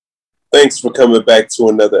Thanks for coming back to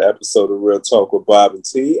another episode of Real Talk with Bob and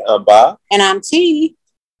T. I'm Bob. And I'm T.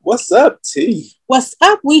 What's up, T? What's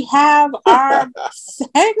up? We have our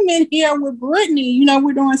segment here with Brittany. You know,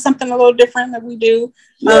 we're doing something a little different that we do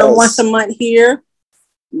once a month here.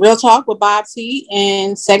 Real Talk with Bob T.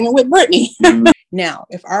 and segment with Brittany. Now,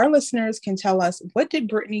 if our listeners can tell us what did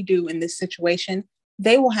Brittany do in this situation,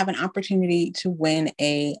 they will have an opportunity to win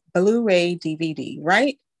a Blu-ray DVD,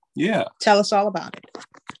 right? Yeah. Tell us all about it.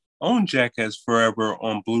 Own Jackass Forever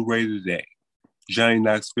on Blu-ray today. Johnny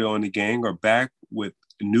Knoxville and the gang are back with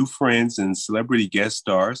new friends and celebrity guest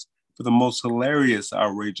stars for the most hilarious,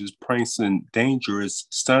 outrageous pranks and dangerous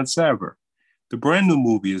stunts ever. The brand new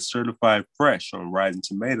movie is certified fresh on Rotten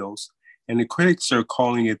Tomatoes, and the critics are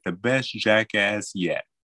calling it the best Jackass yet.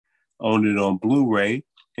 Own it on Blu-ray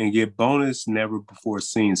and get bonus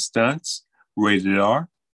never-before-seen stunts, rated R,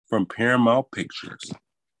 from Paramount Pictures.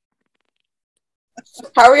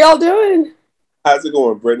 How are y'all doing? How's it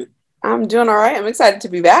going, Brittany? I'm doing all right. I'm excited to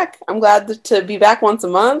be back. I'm glad to be back once a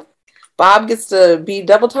month. Bob gets to be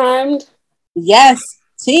double timed. Yes.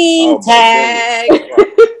 Team tag.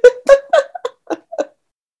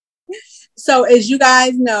 So as you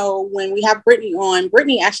guys know, when we have Brittany on,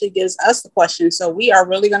 Brittany actually gives us the question. So we are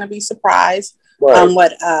really going to be surprised on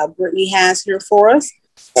what Brittany has here for us.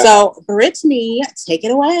 So Brittany, take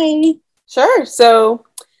it away. Sure. So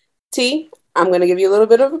T, I'm going to give you a little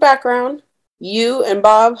bit of a background. You and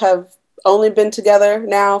Bob have only been together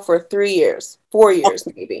now for 4 years,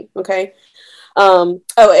 maybe. Okay. And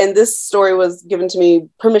this story was given to me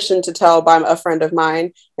permission to tell by a friend of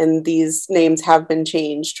mine, and these names have been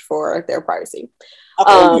changed for their privacy.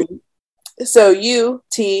 Okay. So you,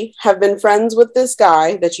 T, have been friends with this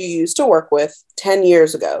guy that you used to work with 10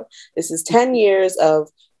 years ago. This is 10 years of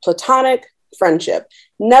platonic friendship.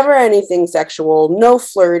 Never anything sexual, no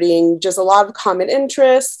flirting, just a lot of common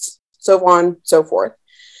interests, so on, so forth.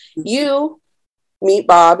 You meet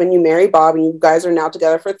Bob and you marry Bob, and you guys are now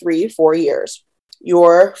together for 4 years.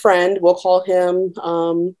 Your friend, we'll call him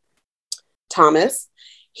Thomas.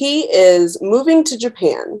 He is moving to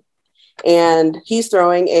Japan, and he's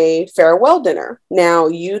throwing a farewell dinner. Now,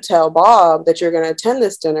 you tell Bob that you're going to attend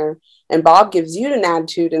this dinner, and Bob gives you an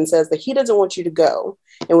attitude and says that he doesn't want you to go.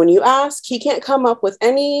 And when you ask, he can't come up with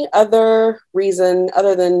any other reason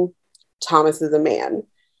other than Thomas is a man.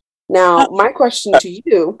 Now, my question to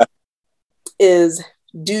you is,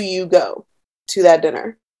 do you go to that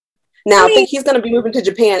dinner? Now, I think he's going to be moving to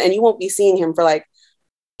Japan, and you won't be seeing him for like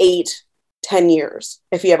 8-10 years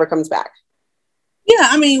if he ever comes back. Yeah,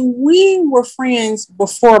 I mean, we were friends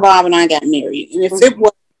before Bob and I got married. And if it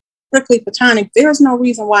was strictly platonic, there's no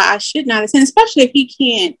reason why I should not attend, especially if he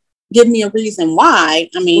can't give me a reason why.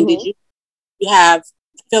 I mean, did you have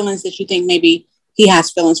feelings that you think maybe he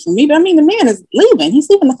has feelings for me? But I mean, the man is leaving. He's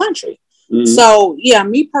leaving the country. So, yeah,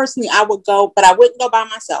 me personally, I would go, but I wouldn't go by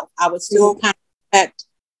myself. I would still kind of respect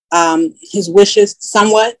his wishes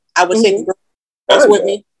somewhat. I would take the girls with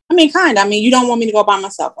me. I mean, I mean, you don't want me to go by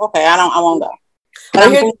myself. Okay, I won't go.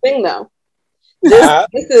 But here's the thing, though.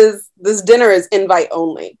 This dinner is invite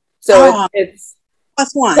only. So it's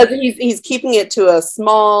 +1. Because he's keeping it to a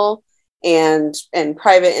small and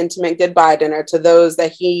private, intimate goodbye dinner to those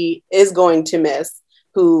that he is going to miss,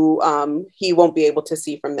 who he won't be able to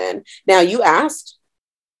see from then. Now, you asked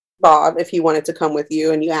Bob if he wanted to come with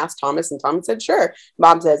you, and you asked Thomas, and Thomas said, sure.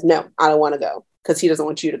 Bob says, no, I don't want to go because he doesn't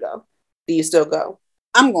want you to go. Do you still go?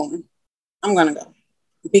 I'm going to go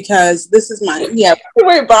because this is my, The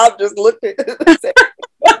way Bob just looked at it,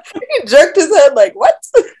 he jerked his head like, what?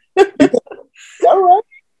 All right.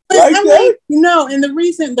 And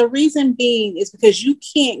the reason being is because you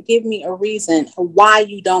can't give me a reason why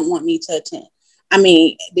you don't want me to attend. I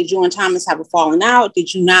mean, did you and Thomas have a falling out?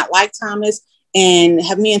 Did you not like Thomas? And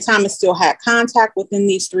have me and Thomas still had contact within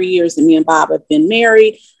these 3 years that me and Bob have been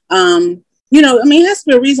married? It has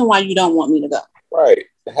to be a reason why you don't want me to go. Right.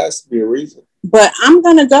 It has to be a reason. But I'm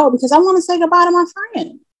going to go because I want to say goodbye to my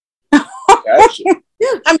friend. Gotcha.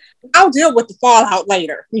 I mean, I'll deal with the fallout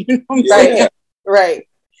later. You know what I'm saying? Right.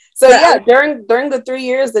 So during the 3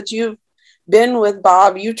 years that you've been with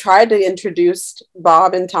Bob, you tried to introduce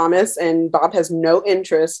Bob and Thomas, and Bob has no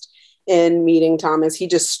interest in meeting Thomas. He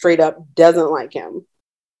just straight up doesn't like him.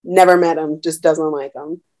 Never met him, just doesn't like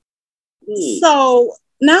him. So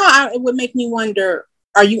now it would make me wonder,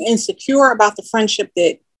 are you insecure about the friendship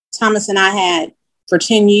that Thomas and I had for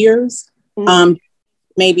 10 years?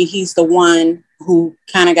 Maybe he's the one who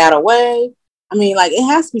kind of got away. I mean, like, it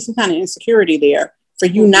has to be some kind of insecurity there for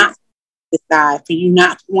you not this guy, for you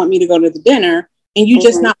not to want me to go to the dinner, and you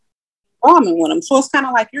just not involvement with him. So it's kind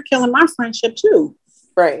of like you're killing my friendship too.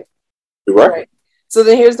 Right. Right. So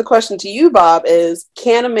then here's the question to you, Bob, is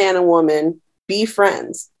can a man and woman be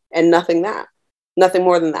friends and nothing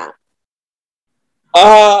more than that?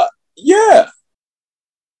 Yeah.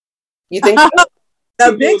 You think so?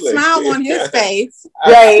 The big smile on his face.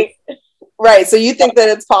 Right. So you think that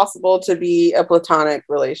it's possible to be a platonic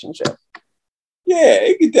relationship? Yeah,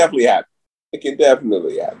 it can definitely happen. It can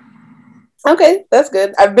definitely happen. Okay, that's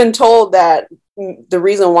good. I've been told that the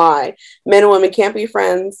reason why men and women can't be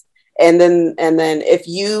friends, and then if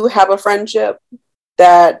you have a friendship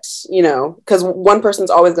that, you know, because one person's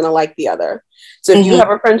always going to like the other. So if you have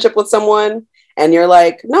a friendship with someone and you're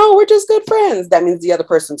like, no, we're just good friends, that means the other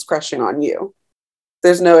person's crushing on you.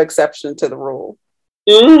 There's no exception to the rule.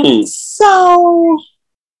 So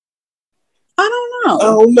I don't know.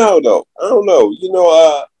 I don't know. You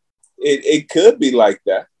know, it could be like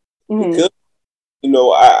that. It could. You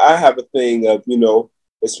know, I have a thing of, you know,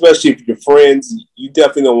 especially if you're friends, you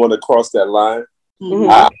definitely don't want to cross that line.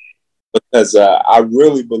 Because I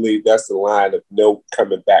really believe that's the line of no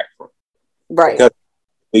coming back from. Right.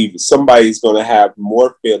 Because somebody's going to have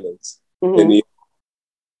more feelings than the,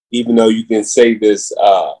 even though you can say this,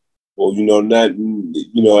 well, you know, not,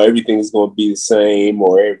 you know, everything's going to be the same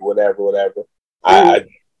or whatever. I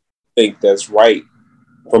think that's right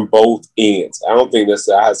from both ends. I don't think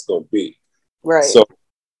that's how it's going to be. Right. So,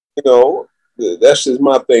 you know, that's just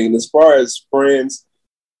my thing. As far as friends,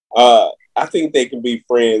 I think they can be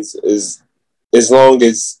friends as long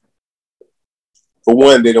as, for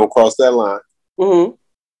one, they don't cross that line.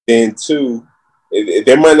 Then two,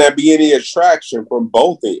 there might not be any attraction from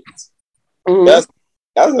both ends. That's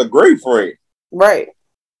a great friend. Right.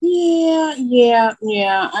 Yeah,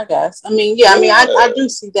 I guess. I mean, I do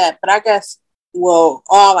see that, but I guess, well,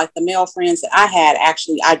 all like the male friends that I had,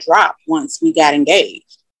 actually, I dropped once we got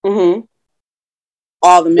engaged.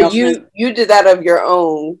 All the male friends. You did that of your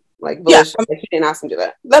own, like, volition. Like, you didn't ask them to do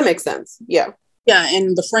that. That makes sense. Yeah. Yeah,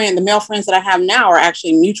 and the male friends that I have now are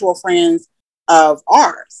actually mutual friends of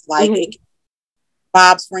ours. Like,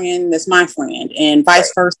 Bob's friend is my friend, and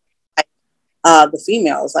vice versa. The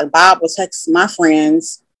females, like Bob will text my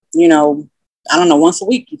friends, you know, I don't know, once a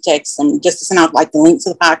week you text them just to send out like the link to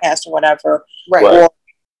the podcast or whatever. Right. Or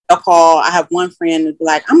a call. I have one friend who'd be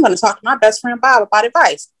like, I'm going to talk to my best friend Bob about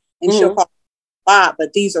advice, and she'll call Bob.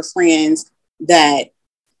 But these are friends that,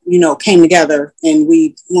 you know, came together and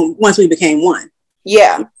once we became one.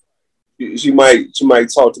 Yeah. She might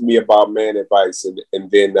talk to me about man advice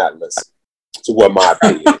and then not listen to what my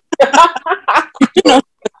opinion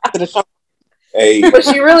is. Hey. What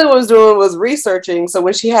she really was doing was researching, so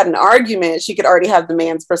when she had an argument, she could already have the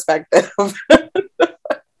man's perspective.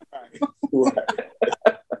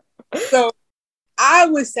 So I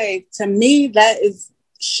would say, to me, that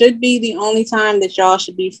should be the only time that y'all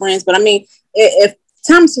should be friends. But I mean, if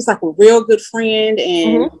Thomas was like a real good friend,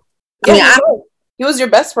 and he was your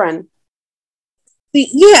best friend. And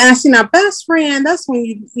I see my best friend. That's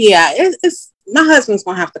when it's my husband's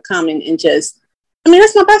gonna have to come and just. I mean,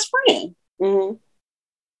 that's my best friend.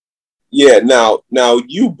 Yeah. Now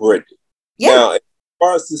you, Brittany. Yeah. Now, as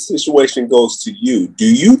far as the situation goes to you,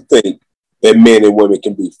 do you think that men and women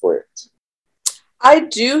can be friends? I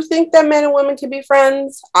do think that men and women can be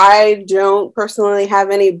friends. I don't personally have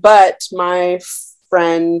any, but my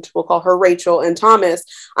friend, we'll call her Rachel, and Thomas,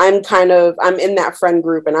 I'm in that friend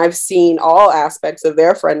group, and I've seen all aspects of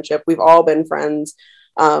their friendship. We've all been friends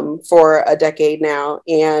for a decade now,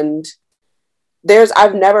 and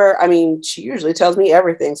she usually tells me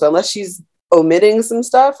everything. So unless she's omitting some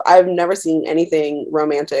stuff, I've never seen anything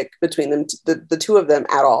romantic between them, the two of them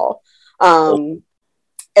at all. And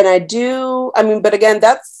but again,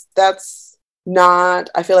 that's not,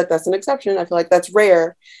 I feel like that's an exception. I feel like that's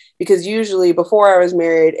rare, because usually before I was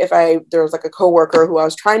married, there was like a coworker who I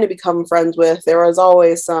was trying to become friends with, there was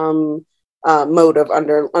always some motive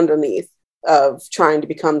underneath of trying to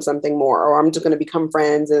become something more, or I'm just going to become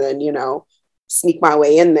friends and then, you know, sneak my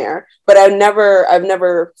way in there. But I've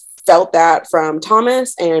never felt that from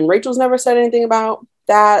Thomas, and Rachel's never said anything about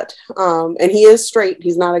that. And he is straight.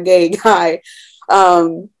 He's not a gay guy.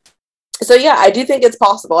 So yeah, I do think it's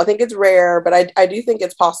possible. I think it's rare, but I do think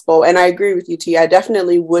it's possible. And I agree with you, T. I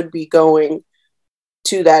definitely would be going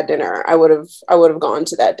to that dinner. I would have gone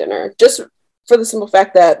to that dinner, just for the simple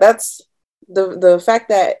fact that that's the fact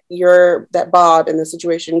that that Bob in the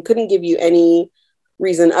situation couldn't give you any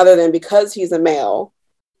reason other than because he's a male,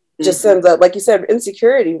 just sends up, like you said,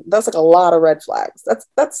 insecurity. That's like a lot of red flags.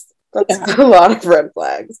 That's a lot of red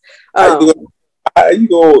flags. How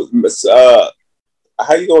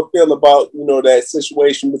you gonna feel about, you know, that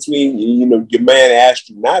situation between, you know, your man asked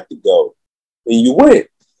you not to go and you went?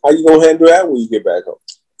 How you gonna handle that when you get back home?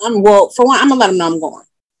 Well, for one, I'm gonna let him know I'm going.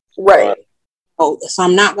 Right. So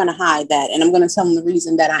I'm not gonna hide that, and I'm gonna tell him the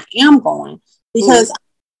reason that I am going because I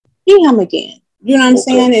see him again. You know what I'm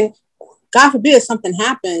saying? And God forbid something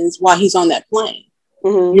happens while he's on that plane.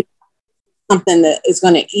 Something that is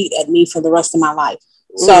going to eat at me for the rest of my life.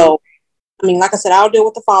 So, I mean, like I said, I'll deal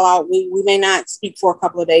with the fallout. We may not speak for a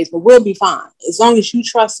couple of days, but we'll be fine. As long as you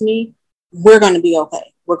trust me, we're going to be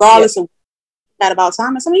okay. Regardless of that about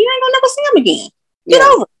Thomas, I mean, you ain't going to never see him again. Get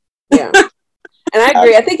over it. Yeah. And I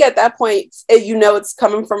agree. I think at that point, it's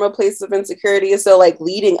coming from a place of insecurity. So like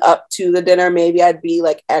leading up to the dinner, maybe I'd be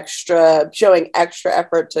like showing extra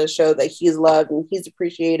effort to show that he's loved and he's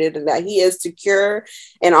appreciated and that he is secure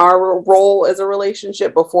in our role as a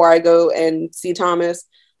relationship before I go and see Thomas.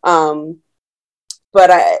 But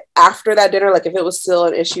after that dinner, like if it was still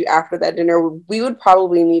an issue after that dinner, we would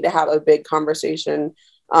probably need to have a big conversation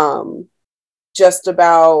just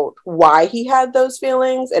about why he had those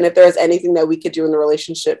feelings and if there's anything that we could do in the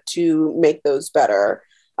relationship to make those better.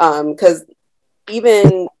 Because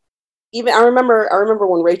even I remember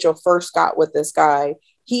when Rachel first got with this guy,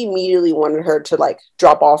 he immediately wanted her to like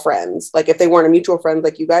drop all friends. Like if they weren't a mutual friend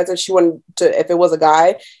like you guys, and she wanted to, if it was a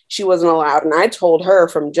guy, she wasn't allowed. And I told her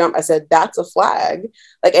from jump, I said, that's a flag.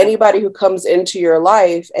 Like anybody who comes into your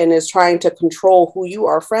life and is trying to control who you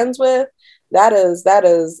are friends with,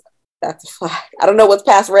 that's a flag. I don't know what's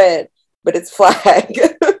past red, but it's flag.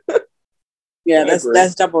 Yeah,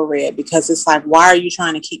 that's double red because it's like, why are you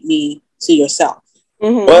trying to keep me to yourself?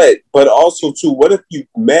 But also too, what if you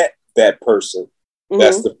met that person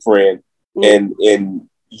that's the friend and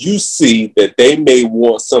you see that they may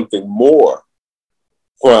want something more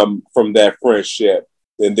from that friendship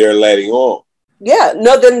than they're letting on? Yeah,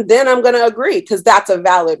 no, then I'm gonna agree because that's a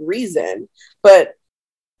valid reason. But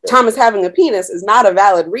Thomas having a penis is not a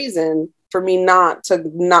valid reason for me not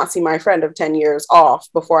see my friend of 10 years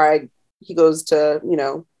off before he goes to,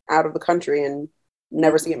 out of the country and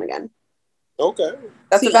never see him again. Okay.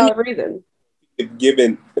 That's a valid reason. If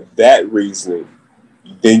given that reasoning,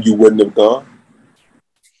 then you wouldn't have gone?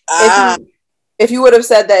 If you would have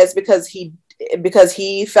said that it's because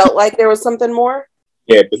he felt like there was something more?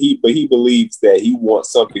 Yeah, but he believes that he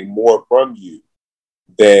wants something more from you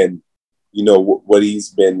than what he's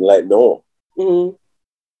been letting on for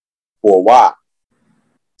a while.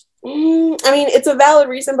 I mean, it's a valid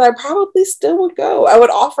reason, but I probably still would go. I would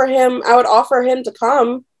offer him to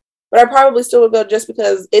come, but I probably still would go just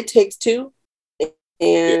because it takes two,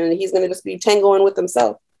 and he's going to just be tangling with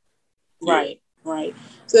himself. Right.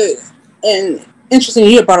 So, and interesting,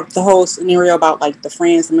 you brought up the whole scenario about like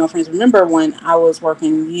the male friends. Remember when I was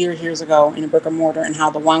working years ago in a brick and mortar, and how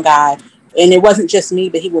the one guy, and it wasn't just me,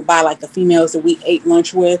 but he would buy like the females that we ate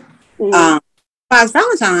lunch with. Buys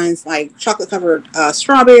Valentine's, like chocolate covered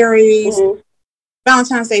strawberries,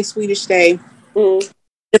 Valentine's Day, Swedish Day, different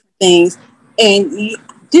things. And you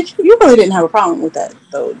really didn't have a problem with that,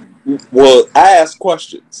 though. Well, I asked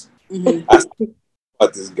questions. I asked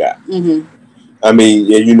about this guy. I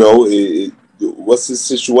mean, what's his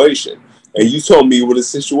situation? And you told me what his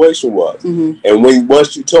situation was. And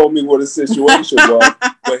once you told me what his situation was,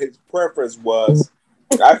 what his preference was,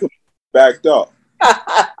 I could backed up.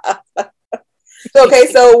 Okay,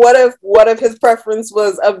 so what if his preference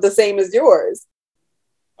was of the same as yours?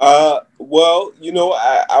 Well,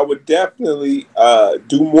 I would definitely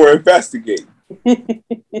do more investigating.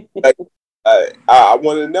 I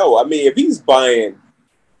want to know. I mean, if he's buying,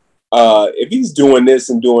 if he's doing this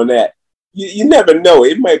and doing that, you never know.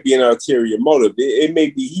 It might be an ulterior motive. It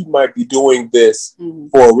may be he might be doing this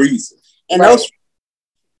for a reason. And those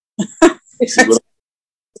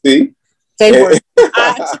see, they were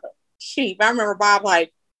cheap. I remember Bob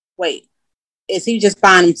like, wait, is he just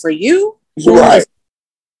buying them for you? Right.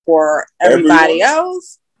 For everybody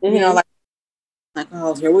else? Like,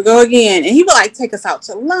 oh, here we go again. And he would like take us out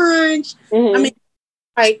to lunch. I mean,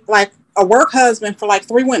 like a work husband for like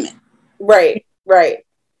 3 women. Right.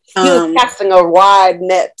 He was casting a wide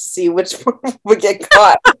net to see which one would get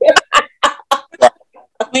caught.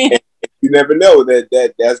 You never know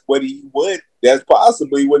that's what he would. That's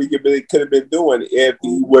possibly what he could have been doing if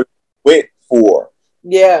he would went for.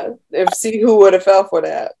 Yeah, see who would have fell for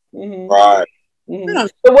that. Right. So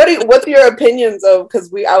what's your opinions of?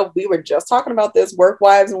 Because we were just talking about this, work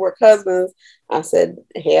wives and work husbands. I said,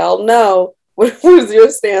 hell no. What was your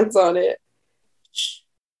stance on it?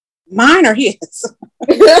 Mine or his?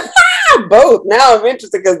 Both. Now I'm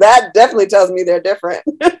interested because that definitely tells me they're different.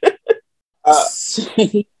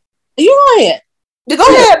 You go ahead. Go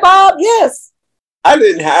ahead, Bob. Yes. I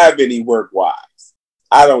didn't have any work wives.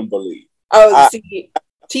 I don't believe. Oh, see,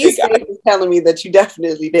 T-Space is telling me that you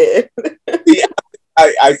definitely did. See,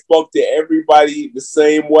 I spoke to everybody the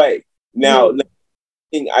same way. Now,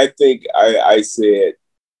 I think I said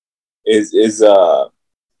is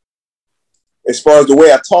as far as the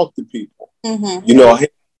way I talk to people, you know,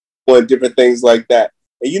 doing different things like that.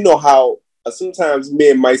 And you know how sometimes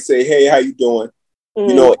men might say, "Hey, how you doing?"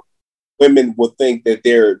 You know, women will think that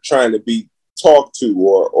they're trying to be talked to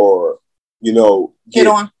or you know, hit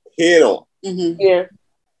on. Yeah.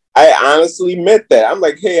 I honestly meant that. I'm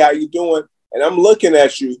like, "Hey, how you doing?" And I'm looking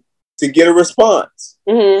at you to get a response.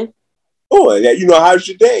 Oh, you know, how's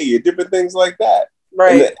your day? Different things like that.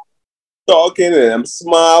 Right. And talking and I'm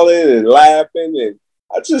smiling and laughing and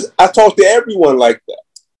I talk to everyone like that.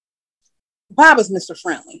 Bob is Mr.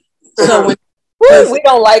 Friendly. So when we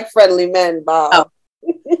don't like friendly men, Bob.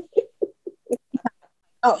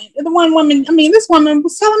 The one woman, I mean, this woman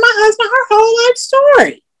was telling my husband her whole life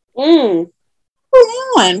story.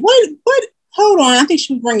 Hold on. What? Hold on. I think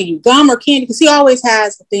she was bringing you gum or candy because he always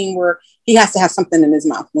has a thing where he has to have something in his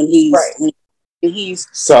mouth when he's when he's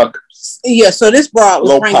suckers. Yeah. So this broad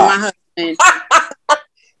was bringing my husband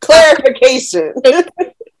clarification.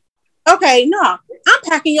 Okay, no, I'm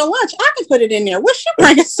packing your lunch. I can put it in there. What's she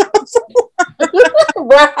bringing something for?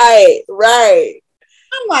 Right.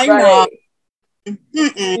 I'm like, no.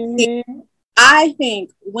 I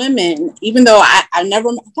think women, even though I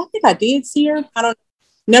think I did see her.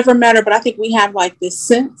 Never met her, but I think we have like this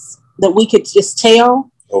sense that we could just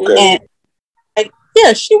tell. Okay. And like,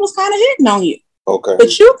 yeah, she was kind of hitting on you. Okay.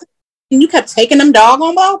 But you kept taking them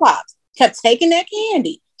doggone ball pops. Kept taking that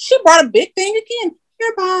candy. She brought a big thing again.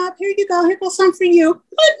 Here, Bob. Here you go. Here goes some for you.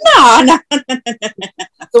 But no.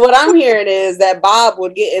 So what I'm hearing is that Bob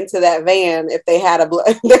would get into that van if they had a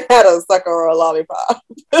sucker or a lollipop.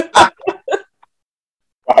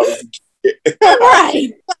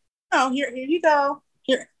 Right. Oh, here you go.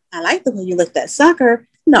 Here, I like the way you lick that sucker.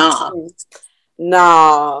 No.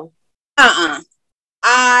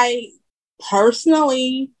 I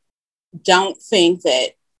personally don't think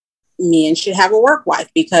that men should have a work wife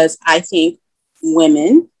because I think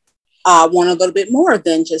women want a little bit more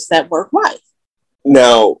than just that work wife.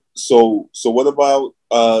 Now, so what about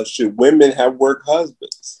should women have work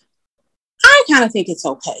husbands? I kind of think it's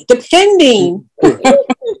okay, depending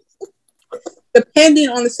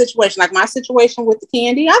on the situation. Like my situation with the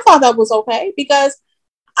candy, I thought that was okay because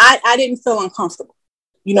I didn't feel uncomfortable.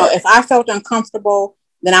 You know, if I felt uncomfortable,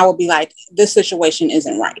 then I would be like, this situation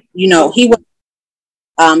isn't right. You know, he would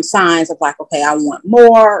signs of like, okay, I want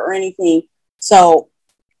more or anything. So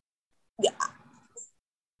yeah.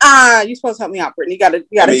 You're supposed to help me out, Brittany. You gotta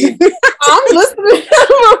I'm listening.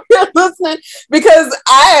 I'm listening because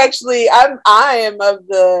I am of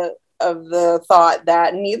the thought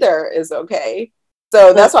that neither is okay.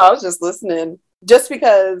 So that's why I was just listening. Just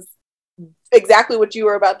because exactly what you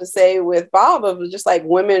were about to say with Bob of just like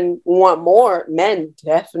women want more, men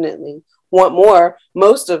definitely want more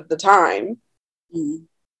most of the time.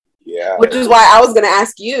 Yeah. Which is why I was going to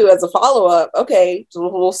ask you as a follow-up, okay, so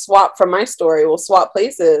we'll swap from my story. We'll swap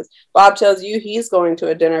places. Bob tells you he's going to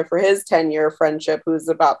a dinner for his 10-year friendship who's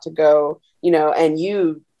about to go, you know, and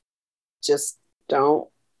you just don't,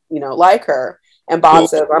 you know, like her. And Bob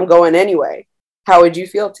says, I'm going anyway. How would you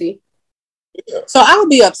feel, T? So I would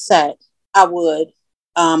be upset. I would.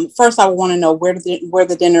 First, I would want to know where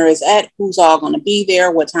the dinner is at, who's all going to be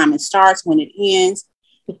there, what time it starts, when it ends.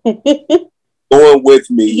 Going with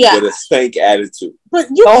me with a stank attitude. But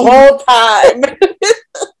the whole time.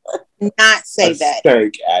 Not say that.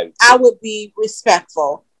 Stank attitude. I would be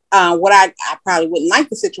respectful. What I probably wouldn't like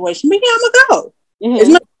the situation, but yeah, I'm gonna go. It's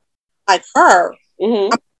not like her.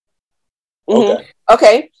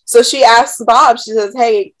 Okay. So she asks Bob, she says,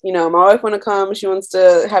 hey, you know, my wife want to come. She wants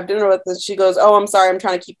to have dinner with us. She goes, oh, I'm sorry. I'm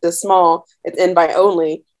trying to keep this small. It's invite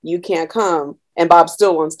only. You can't come. And Bob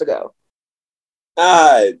still wants to go.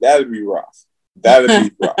 That'd be rough. That'd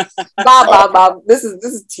be rough. Bob. This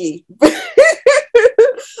is T.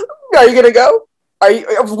 Are you gonna go?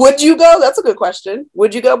 Would you go? That's a good question.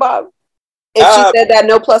 Would you go, Bob? If she said that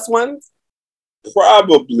no plus ones?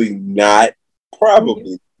 Probably not.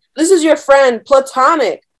 Probably. This is your friend,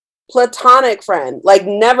 platonic friend. Like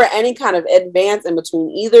never any kind of advance in between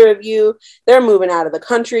either of you. They're moving out of the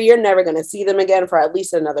country. You're never going to see them again for at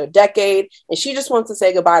least another decade. And she just wants to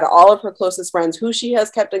say goodbye to all of her closest friends who she has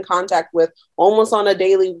kept in contact with almost on a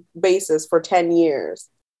daily basis for 10 years.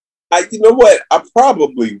 You know what? I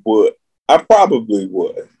probably would.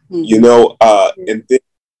 You know, and then,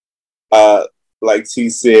 like T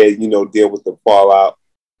said, you know, deal with the fallout.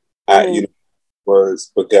 You know,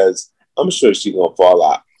 words, because I'm sure she's gonna fall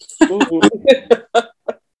out. And,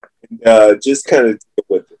 just kind of deal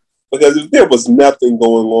with it, because if there was nothing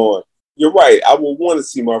going on, you're right. I will want to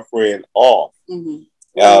see my friend off,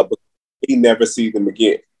 but he never see them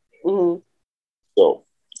again. Mm-hmm. So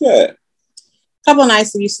yeah, couple of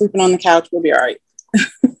nights of you sleeping on the couch, we'll be all right.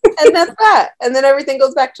 And that's that. And then everything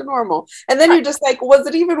goes back to normal. And then you're just like, was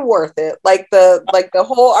it even worth it? Like the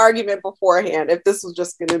whole argument beforehand, if this was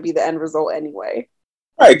just going to be the end result anyway.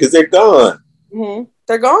 Right, because they're gone. Mm-hmm.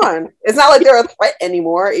 They're gone. It's not like they're a threat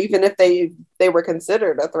anymore, even if they were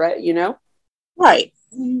considered a threat, you know? Right.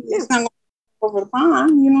 It's not going over the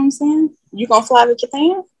pond, you know what I'm saying? You going to fly to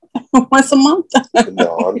Japan once a month?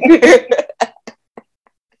 No.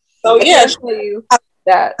 So yeah, I tell you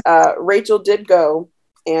that Rachel did go,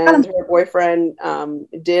 and her boyfriend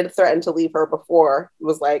did threaten to leave her before. It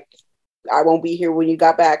was like, I won't be here when you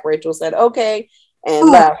got back. Rachel said, okay,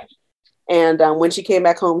 and left. And when she came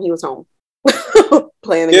back home, he was home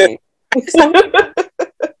playing the game.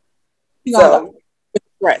 So,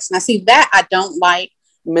 threats. Now, see, that I don't like.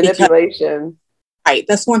 Manipulation. Right.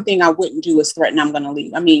 That's one thing I wouldn't do is threaten I'm going to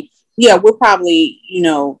leave. I mean, yeah, we're probably,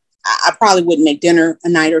 I probably wouldn't make dinner a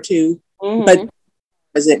night or two, but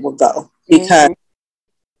as it will go because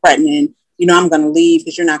threatening, I'm going to leave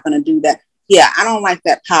because you're not going to do that. Yeah, I don't like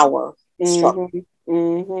that power struggle.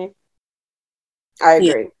 I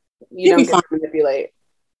agree. You don't get to manipulate.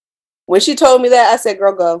 When she told me that, I said,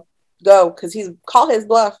 girl, go, because he's call his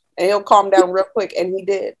bluff and he'll calm down real quick, and he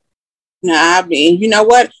did. Nah, I mean, you know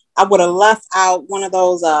what? I would have left out one of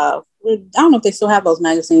those. I don't know if they still have those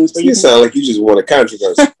magazines. Where you sound like you just want a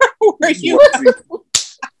controversy. Where you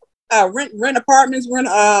rent apartments, rent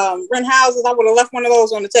houses. I would have left one of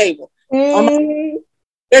those on the table.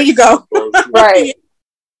 There you go. Right.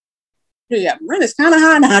 Yeah, rent is kind of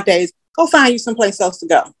high nowadays. Go find you someplace else to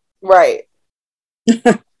go. Right.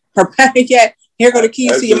 Or better yet, here go the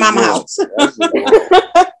keys to your mama's house.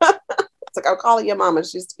 It's like, I'll call your mama.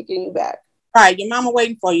 She's taking you back. All right, your mama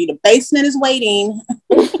waiting for you. The basement is waiting.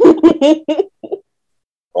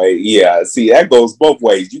 Right, yeah. See, that goes both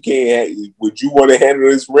ways. You can't. Would you want to handle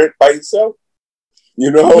this rent by yourself?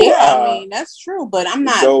 Yeah, I mean that's true, but I'm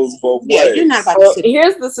not. It goes both ways. You're not about to sit.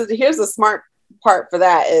 Here's the smart part for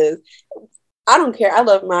that is, I don't care. I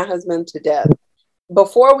love my husband to death.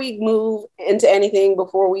 Before we move into anything,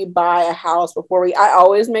 before we buy a house, I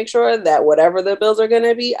always make sure that whatever the bills are going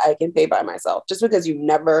to be, I can pay by myself, just because you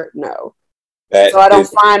never know. So I don't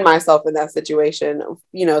find myself in that situation,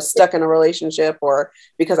 stuck in a relationship, or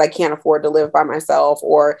because I can't afford to live by myself,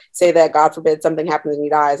 or say that, God forbid, something happens and he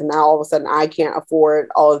dies, and now all of a sudden I can't afford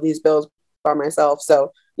all of these bills by myself.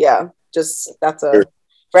 So yeah,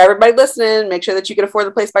 for everybody listening, make sure that you can afford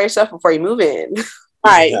the place by yourself before you move in.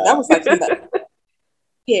 Right. That was like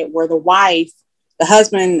where the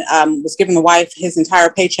husband was giving the wife his entire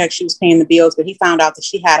paycheck. She was paying the bills, but he found out that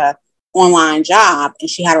she had a online job and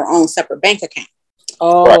she had her own separate bank account.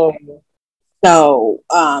 Oh, so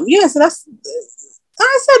so that's,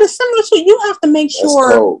 I said, it's similar to, you have to make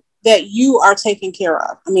sure that you are taken care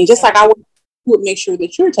of. I mean, just like I would make sure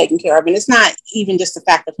that you're taken care of. And it's not even just the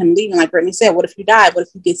fact of him leaving. Like Brittany said, what if you die? What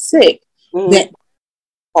if you get sick? Then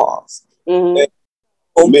pause. For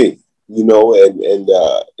me,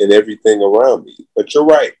 and everything around me. But you're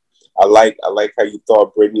right. I like how you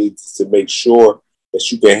thought, Brittany, to make sure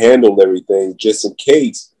that you can handle everything just in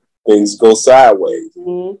case things go sideways.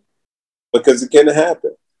 Because it can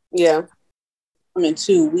happen. Yeah. I mean,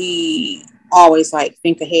 too, we always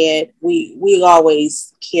think ahead. We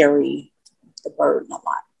always carry the burden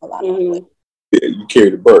a lot of the way. Yeah, you carry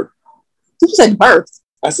the burden. Did you say birth?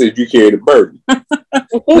 I said you carry the burden.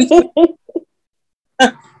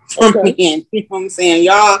 From me in, you know what I'm saying?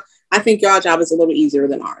 Y'all, I think y'all job is a little easier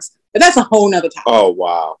than ours. But that's a whole nother topic. Oh,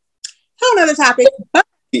 wow. Whole nother topic.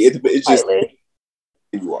 It's just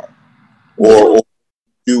you are. Or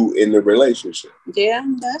you in the relationship. Yeah,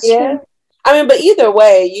 that's true. I mean, but either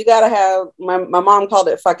way, you got to have, my mom called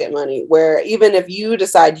it fuck it money, where even if you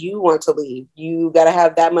decide you want to leave, you got to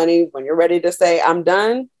have that money when you're ready to say, I'm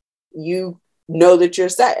done. You know that you're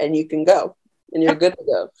set and you can go and you're good to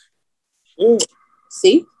go. Yeah.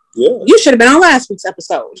 See? Yeah. You should have been on last week's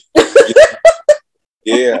episode.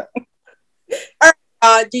 Yeah.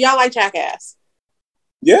 Do y'all like Jackass?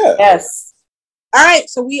 Yeah. Yes. All right.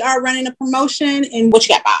 So we are running a promotion. And what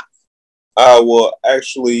you got, Bob? Well,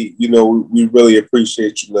 actually, we really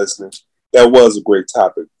appreciate you listening. That was a great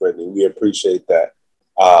topic, Brittany. We appreciate that.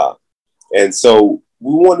 And so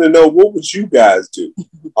we want to know, what would you guys do?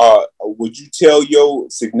 Would you tell your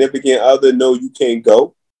significant other, no, you can't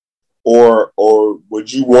go? Or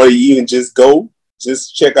would you want to even just go,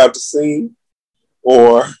 just check out the scene?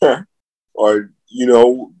 Or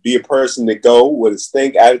be a person to go with a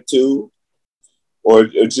stink attitude? Or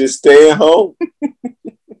just stay at home?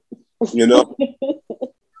 You know,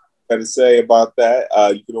 got to say about that.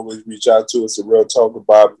 You can always reach out to us at Real Talk with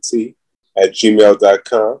Bob and T at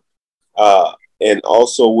gmail.com. And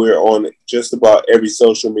also, we're on just about every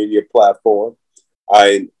social media platform.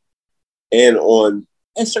 And on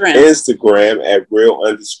Instagram at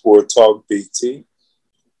real_talk BT.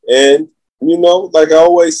 And, like I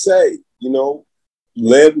always say,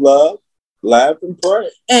 live, love, laugh, and pray.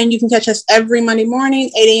 And you can catch us every Monday morning,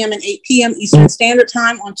 8 a.m. and 8 p.m. Eastern Standard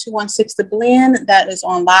Time on 216 The Blend. That is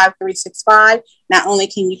on Live 365. Not only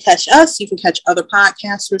can you catch us, you can catch other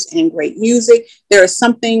podcasters and great music. There is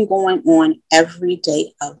something going on every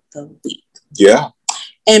day of the week. Yeah.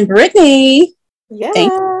 And Brittany.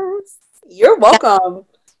 Yes. You're welcome.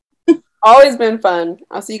 Always been fun.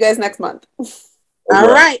 I'll see you guys next month. All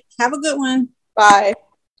right. Have a good one. Bye.